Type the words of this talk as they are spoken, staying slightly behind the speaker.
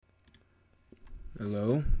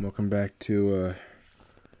Hello, welcome back to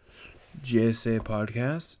GSAA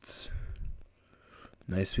podcast. It's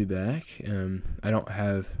nice to be back. I don't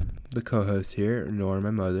have the co-host here, nor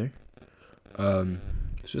my mother.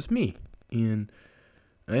 It's just me, and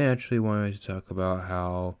I actually wanted to talk about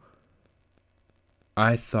how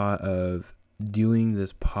I thought of doing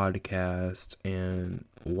this podcast and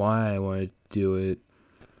why I wanted to do it,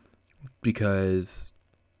 because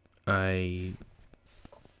I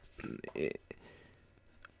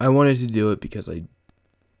wanted to do it because I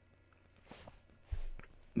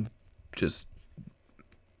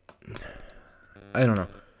don't know.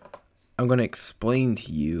 I'm going to explain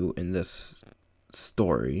to you in this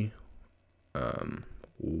story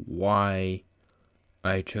why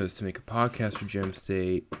I chose to make a podcast for Gem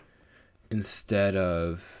State instead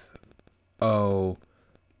of, I'm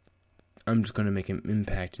just going to make an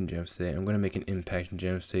impact in Gem State. I'm going to make an impact in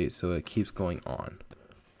Gem State so it keeps going on.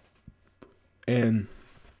 And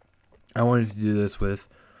I wanted to do this with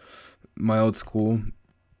my old school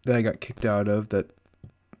that I got kicked out of,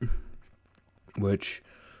 which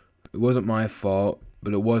it wasn't my fault,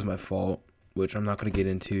 but it was my fault, which I'm not going to get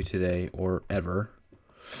into today or ever.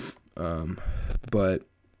 But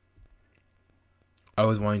I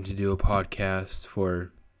was wanting to do a podcast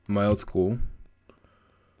for my old school,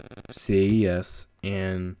 CAES,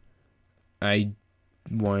 and I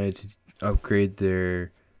wanted to upgrade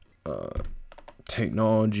their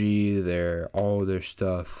technology, all their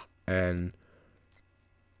stuff, and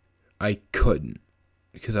I couldn't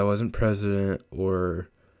because I wasn't president,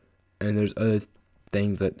 and there's other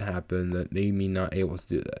things that happened that made me not able to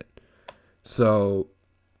do that. So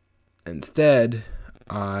instead,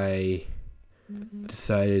 I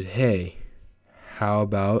decided, hey, how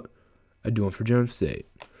about I do one for Gem State?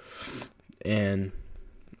 And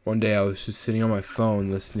one day I was just sitting on my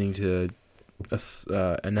phone listening to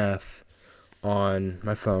an F on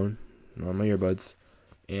my phone, on my earbuds,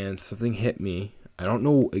 and something hit me. I don't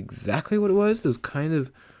know exactly what it was. It was kind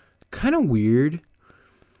of weird.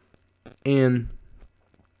 And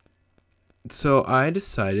so I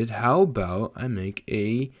decided, how about I make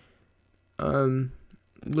a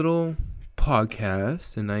little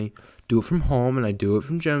podcast, and I do it from home, and I do it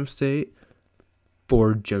from Gem State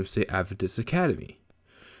for Gem State Adventist Academy.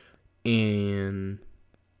 And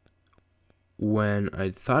when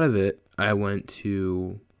I thought of it, I went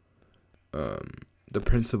to the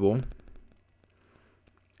principal,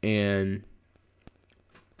 and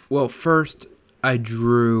first I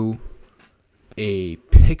drew a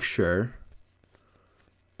picture,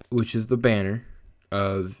 which is the banner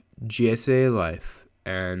of GSAA Lyfe,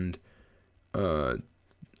 and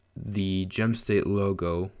the Gem State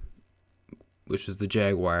logo, which is the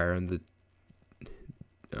Jaguar, and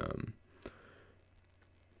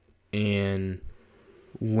and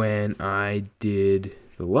when I did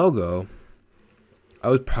the logo, I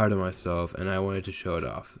was proud of myself, and I wanted to show it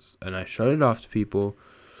off. And I showed it off to people,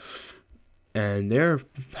 and they're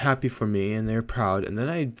happy for me, and they're proud. And then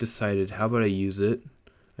I decided, how about I use it?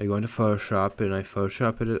 I go into Photoshop, and I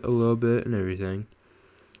Photoshop it a little bit and everything.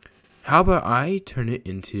 How about I turn it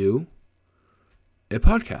into a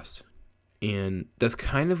podcast? And that's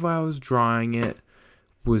kind of why I was drawing it,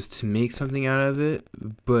 was to make something out of it,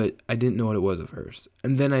 but I didn't know what it was at first.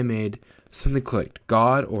 And then I made something clicked.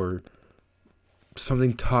 God or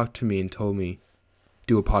something talked to me and told me,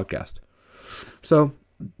 do a podcast. So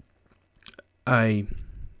I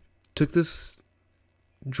took this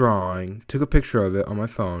drawing, took a picture of it on my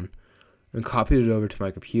phone, and copied it over to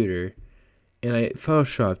my computer, and I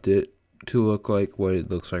photoshopped it to look like what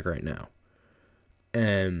it looks like right now.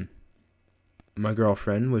 And my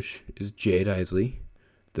girlfriend, which is Jade Isley,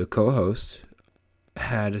 the co-host,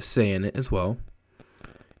 had a say in it as well.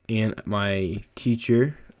 And my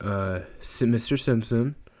teacher, Mr.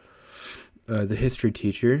 Simpson, the history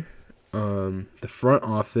teacher, the front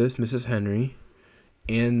office, Mrs. Henry,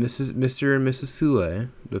 and Mr. and Mrs. Sule,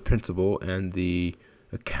 the principal, and the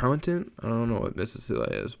accountant. I don't know what Mrs. Sule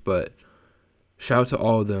is, but shout out to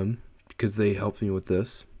all of them because they helped me with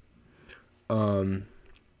this. And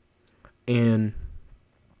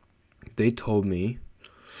they told me,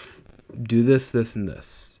 do this, and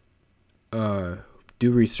this.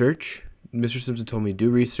 Do research. Mr. Simpson told me, do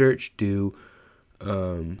research,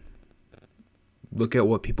 look at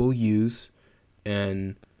what people use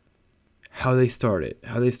and how they start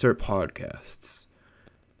podcasts.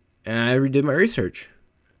 And I redid my research,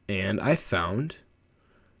 and I found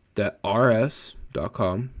that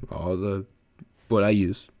rs.com, what I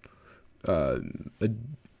use,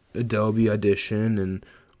 Adobe Audition and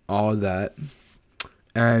all of that,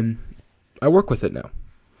 and I work with it now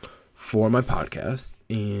for my podcast,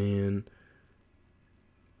 and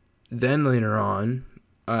then later on,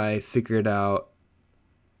 I figured out,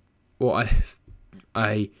 well,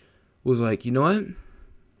 I was like, you know what?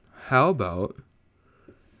 How about,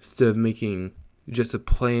 instead of making just a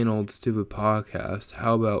plain old stupid podcast,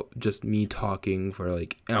 how about just me talking for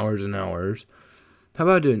like hours and hours? How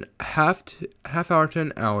about doing half hour to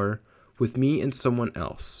an hour with me and someone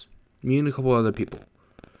else? Me and a couple other people.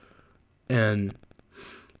 And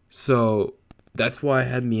so that's why I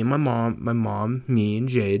had me and my mom, me and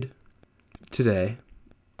Jade today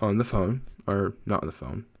on the phone, or not on the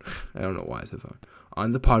phone. I don't know why it's the phone.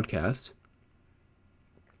 On the podcast.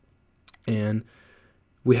 And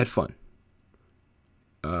we had fun.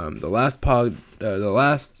 The last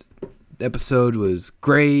episode was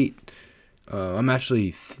great. I'm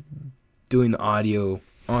actually doing the audio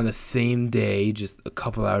on the same day, just a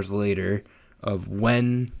couple hours later, of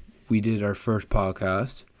when we did our first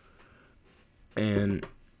podcast. And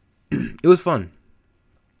it was fun.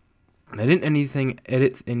 I didn't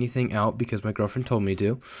edit anything out because my girlfriend told me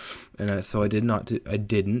to, and so I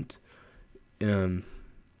didn't. And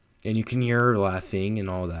you can hear her laughing and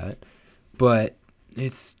all that, but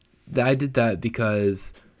I did that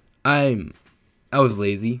because I was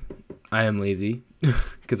lazy. I am lazy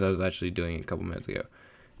because I was actually doing it a couple minutes ago.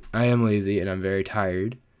 I am lazy and I'm very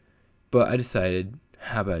tired, but I decided,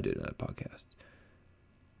 how about I do another podcast?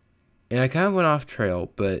 And I kind of went off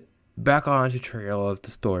trail, but back onto trail of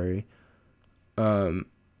the story.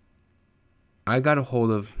 I got a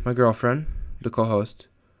hold of my girlfriend, the co-host,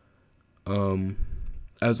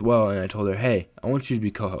 as well, and I told her, hey, I want you to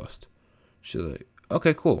be co-host. She's like,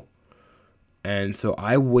 okay, cool. And so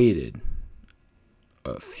I waited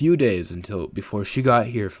a few days before she got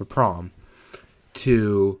here for prom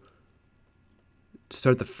to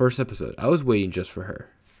start the first episode. I was waiting just for her.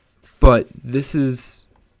 But this is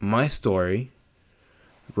my story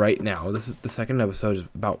right now. This is the second episode, is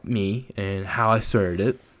about me and how I started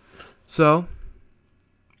it. So,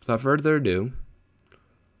 without further ado,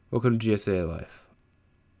 welcome to GSAA Lyfe.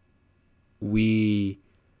 We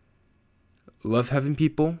love having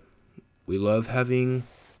people. We love having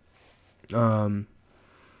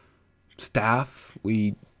staff.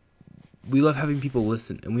 We love having people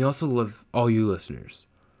listen, and we also love all you listeners.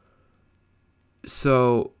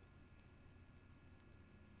 So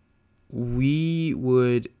we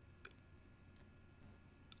would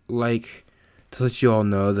like to let you all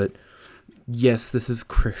know that yes, this is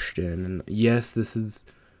Christian, and yes, this is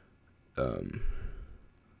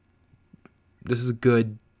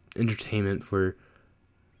good entertainment for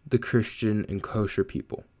the Christian and kosher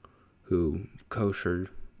people, who kosher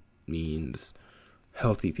means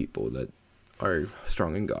healthy people that are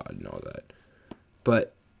strong in God and all that.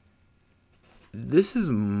 But this is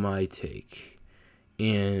my take,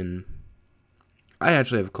 and I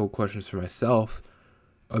actually have a couple questions for myself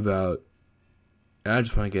about, and I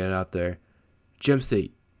just want to get it out there. Gem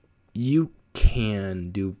State, you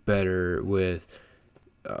can do better with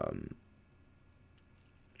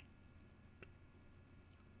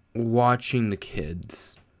watching the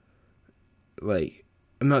kids. Like,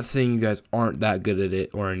 I'm not saying you guys aren't that good at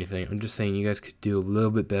it or anything. I'm just saying you guys could do a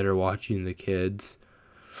little bit better watching the kids.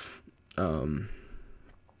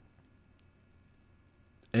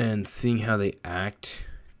 And seeing how they act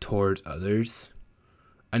towards others.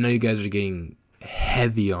 I know you guys are getting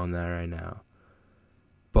heavy on that right now,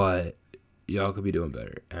 but y'all could be doing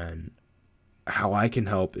better. And how I can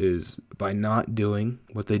help is by not doing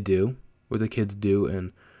what the kids do,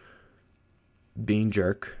 and being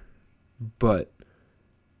jerk. But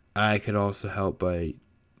I could also help by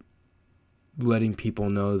letting people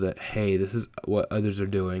know that, hey, this is what others are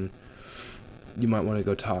doing. You might want to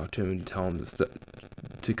go talk to them and tell them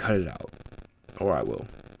to cut it out, or I will,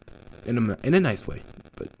 in a nice way.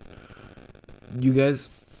 But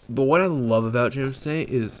what I love about Gem State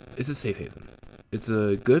is it's a safe haven. It's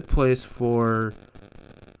a good place for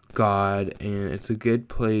God, and it's a good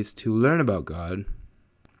place to learn about God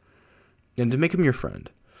and to make him your friend.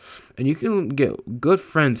 And you can get good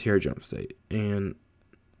friends here at Gem State. And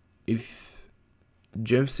if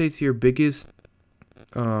Gem State's your biggest,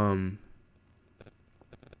 I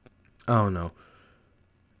don't know.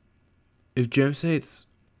 If Gem State's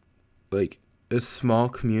like a small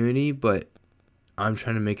community, but I'm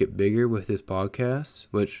trying to make it bigger with this podcast,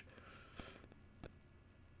 which,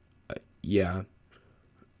 yeah.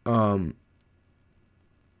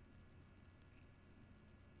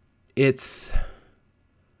 It's,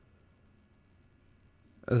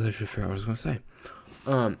 I literally forgot what I was going to say.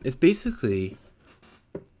 It's basically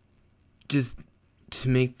just to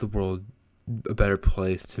make the world a better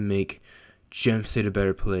place, to make Gem State a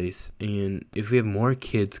better place. And if we have more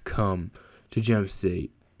kids come to Gem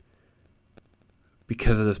State,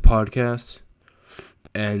 because of this podcast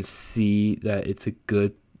and see that it's a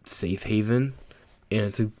good safe haven and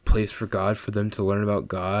it's a place for God, for them to learn about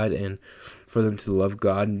God and for them to love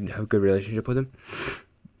God and have a good relationship with Him.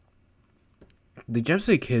 The Gem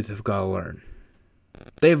State kids have got to learn.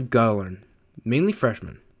 They have got to learn. Mainly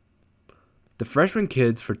freshmen. The freshman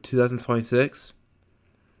kids for 2026,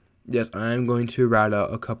 yes, I'm going to rat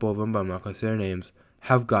out a couple of them, but I'm not going to say their names,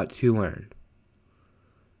 have got to learn.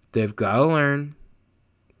 They've got to learn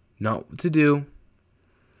not what to do,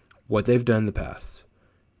 what they've done in the past,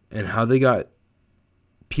 and how they got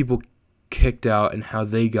people kicked out and how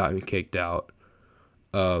they got kicked out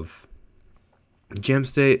of Gem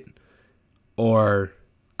State or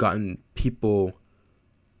gotten people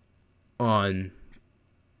on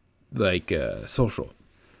like social.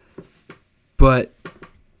 But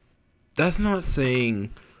that's not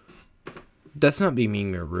being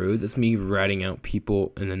mean or rude. That's me ratting out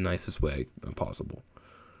people in the nicest way possible.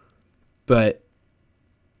 But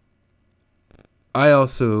I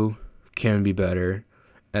also can be better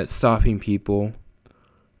at stopping people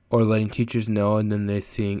or letting teachers know, and then they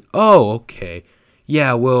seeing, oh, okay,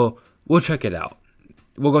 yeah, we'll check it out.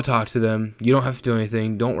 We'll go talk to them. You don't have to do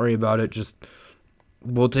anything. Don't worry about it. Just,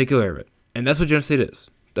 we'll take care of it. And that's what Gem State is.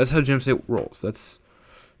 That's how Gem State rolls.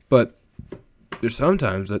 But there's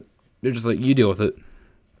sometimes that they're just like, you deal with it.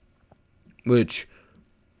 Which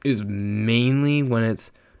is mainly when it's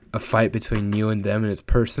a fight between you and them and it's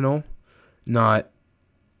personal. Not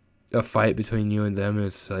a fight between you and them and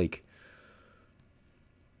it's like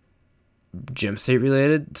Gem State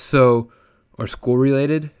related. So, or school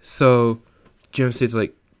related. So, Gem State's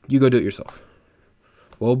like, you go do it yourself.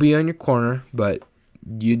 We'll be on your corner, but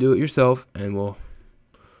you do it yourself, and we'll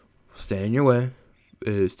stand in your way,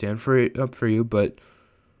 stand up for you, but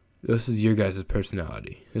this is your guys'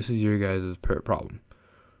 personality. This is your guys' problem.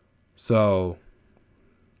 So,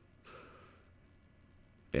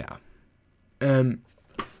 yeah.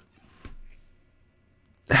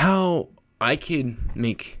 How I can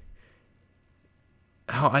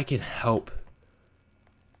help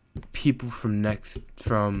people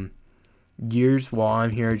from years while I'm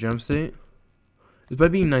here at Gem State is by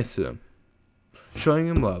being nice to them,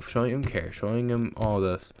 showing them love, showing them care, showing them all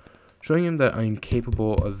this, showing them that I'm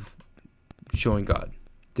capable of showing God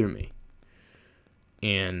through me,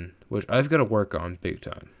 and which I've got to work on big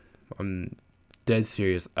time. I'm dead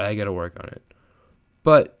serious. I got to work on it,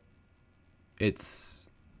 but it's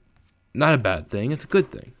not a bad thing. It's a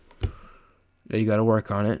good thing. You got to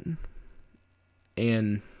work on it,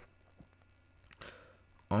 and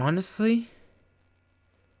honestly,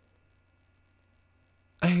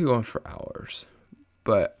 I could go on for hours,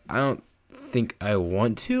 but I don't think I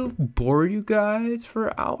want to bore you guys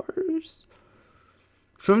for hours.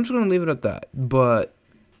 So I'm just going to leave it at that. But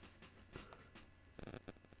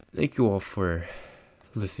thank you all for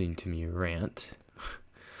listening to me rant.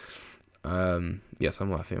 Yes,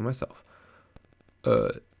 I'm laughing at myself.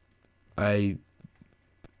 I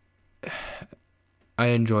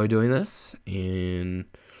enjoy doing this, and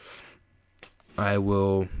I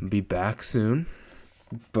will be back soon.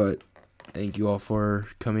 But thank you all for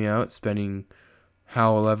coming out, spending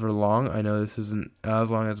however long. I know this isn't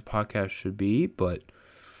as long as a podcast should be, but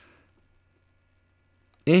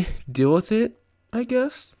deal with it, I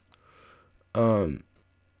guess.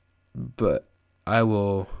 But I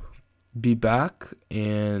will be back,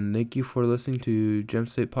 and thank you for listening to Gem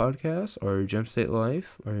State Podcast or Gem State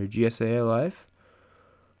Lyfe or GSAA Lyfe.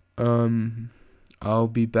 I'll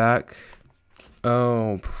be back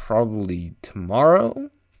probably tomorrow.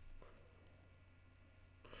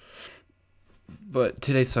 But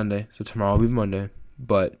today's Sunday, so tomorrow will be Monday.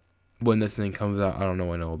 But when this thing comes out, I don't know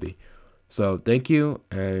when it will be. So thank you,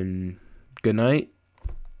 and good night.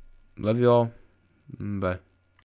 Love you all. Bye.